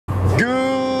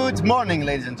Good morning,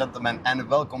 ladies and gentlemen, and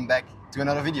welcome back to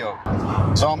another video.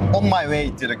 So I'm on my way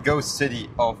to the ghost city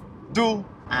of Doel,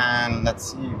 and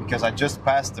let's see, because I just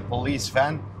passed the police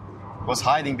van, was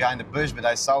hiding behind the bush, but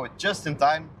I saw it just in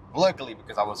time, luckily,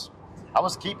 because I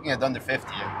was keeping it under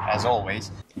 50 as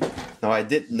always. Now I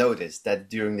did notice that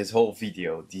during this whole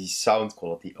video the sound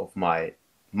quality of my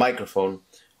microphone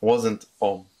wasn't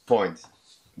on point.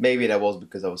 Maybe that was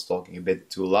because I was talking a bit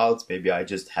too loud, maybe I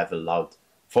just have a loud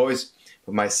voice,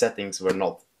 but my settings were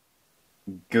not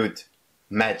good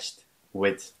matched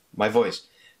with my voice.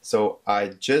 So I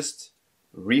just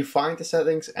refined the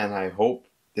settings and I hope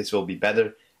this will be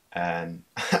better, and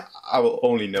I will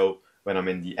only know when I'm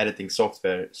in the editing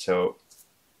software, so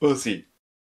we'll see.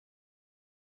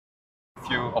 A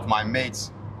few of my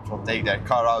mates will take their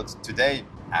car out today,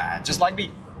 just like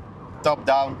me, top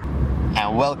down,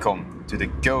 and welcome to the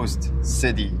ghost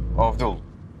city of Doel.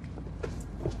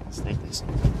 Let's take this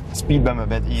speed bump a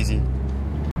bit easy.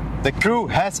 The crew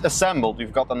has assembled.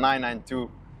 We've got the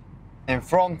 992 in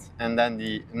front and then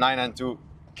the 992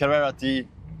 Carrera T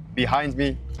behind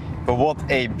me. But what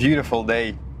a beautiful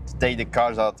day to take the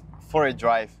cars out for a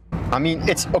drive. I mean,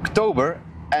 it's October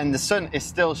and the sun is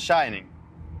still shining.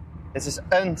 This is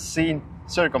unseen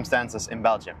circumstances in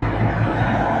Belgium.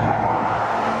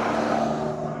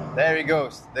 There he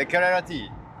goes, the Carrera T.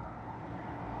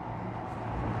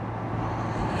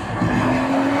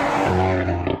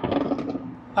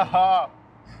 Haha,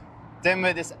 Tim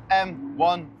with his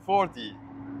M140.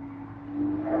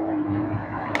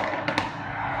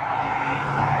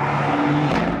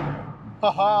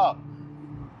 Haha.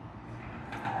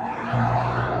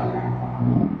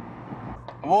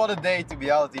 What a day to be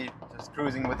out here, just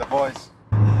cruising with the boys.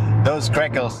 Those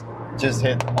crackles just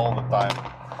hit all the time.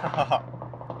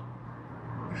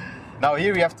 Now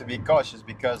here we have to be cautious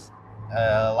because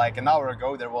like an hour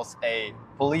ago there was a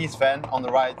police van on the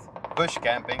right, bush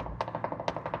camping,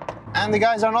 and the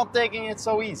guys are not taking it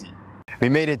so easy. We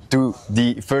made it to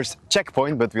the first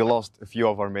checkpoint, but we lost a few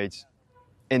of our mates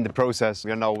in the process.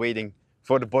 We are now waiting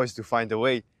for the boys to find a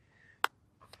way,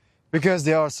 because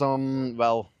there are some,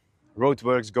 well,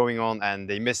 roadworks going on and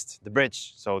they missed the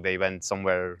bridge, so they went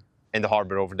somewhere in the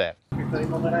harbor over there.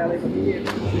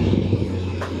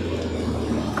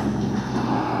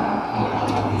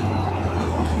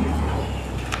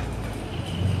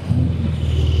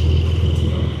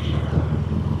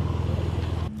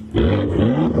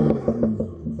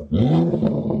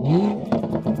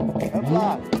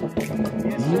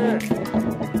 Yes, sir.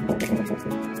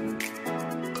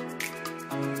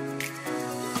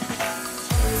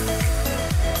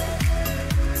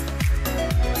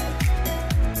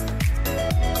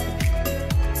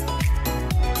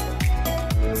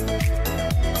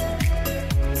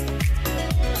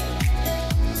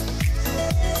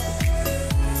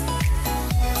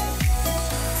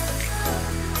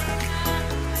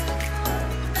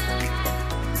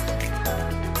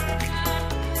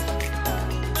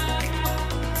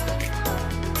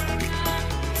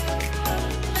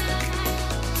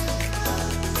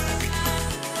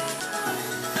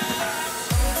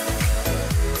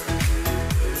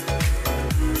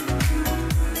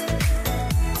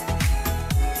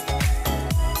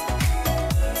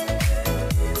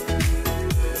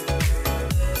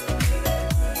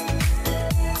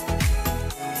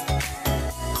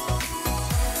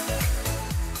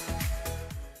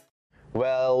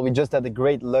 Well, we just had a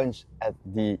great lunch at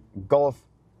the golf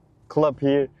club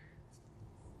here,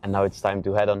 and now it's time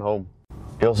to head on home.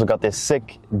 We also got this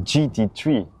sick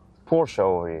GT3 Porsche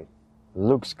over here.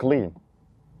 Looks clean.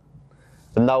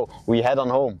 But now we head on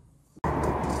home.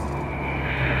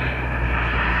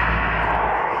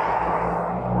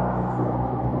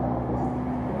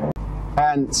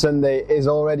 And Sunday is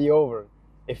already over.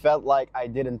 It felt like I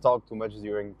didn't talk too much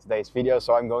during today's video,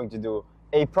 so I'm going to do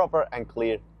a proper and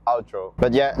clear outro.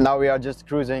 But yeah, now we are just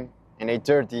cruising in a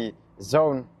 30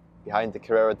 zone behind the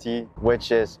Carrera T,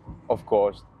 which is, of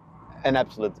course, an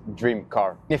absolute dream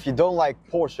car. If you don't like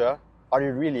Porsche, are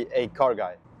you really a car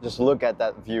guy? Just look at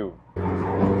that view.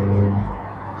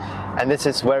 And this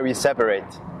is where we separate.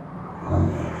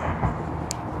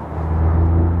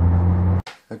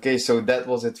 Okay, so that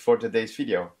was it for today's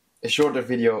video. A shorter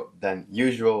video than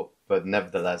usual, but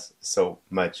nevertheless so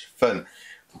much fun.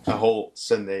 A whole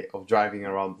Sunday of driving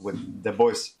around with the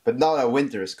boys. But now that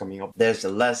winter is coming up, there's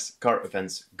less car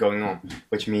events going on,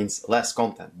 which means less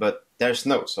content. But there's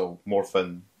snow, so more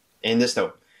fun in the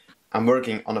snow. I'm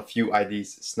working on a few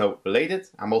ideas snow related.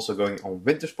 I'm also going on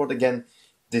winter sport again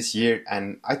this year,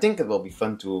 and I think it will be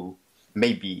fun to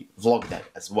maybe vlog that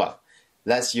as well.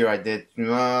 Last year I did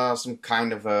some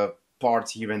kind of a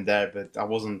part here and there, but I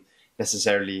wasn't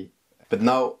necessarily But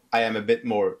now I am a bit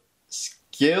more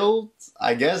skilled,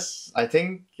 I guess, I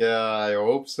think, I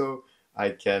hope so.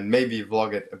 I can maybe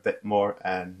vlog it a bit more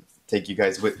and take you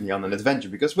guys with me on an adventure,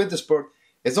 because winter sport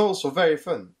is also very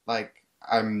fun. Like,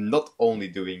 I'm not only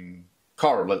doing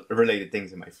car related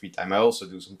things in my free time, I also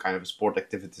do some kind of sport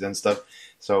activities and stuff,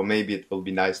 so maybe it will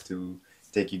be nice to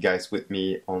take you guys with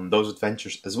me on those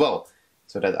adventures as well,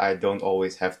 so that I don't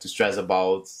always have to stress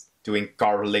about doing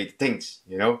car related things,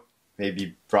 you know?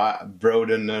 Maybe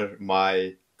broaden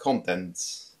my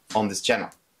content on this channel.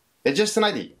 It's just an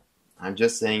idea. I'm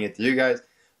just saying it to you guys.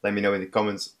 Let me know in the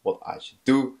comments what I should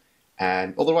do,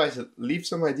 and otherwise leave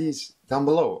some ideas down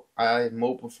below. I'm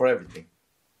open for everything.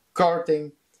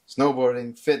 Karting,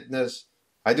 snowboarding, fitness,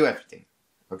 I do everything,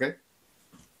 okay?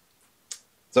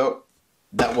 So,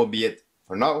 that will be it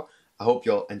for now. I hope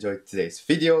you all enjoyed today's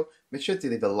video. Make sure to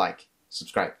leave a like,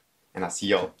 subscribe, and I'll see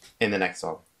you all in the next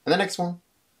one. And the next one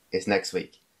is next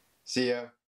week. See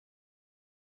ya!